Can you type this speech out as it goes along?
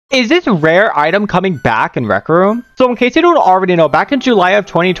Is this rare item coming back in Rec Room? So in case you don't already know, back in July of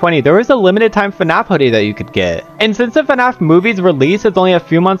 2020, there was a limited time FNAF hoodie that you could get. And since the FNAF movie's release is only a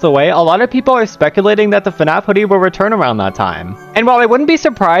few months away, a lot of people are speculating that the FNAF hoodie will return around that time. And while I wouldn't be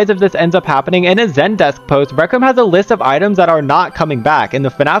surprised if this ends up happening, in a Zendesk post, Rec Room has a list of items that are not coming back, and the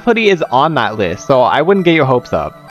FNAF hoodie is on that list, so I wouldn't get your hopes up.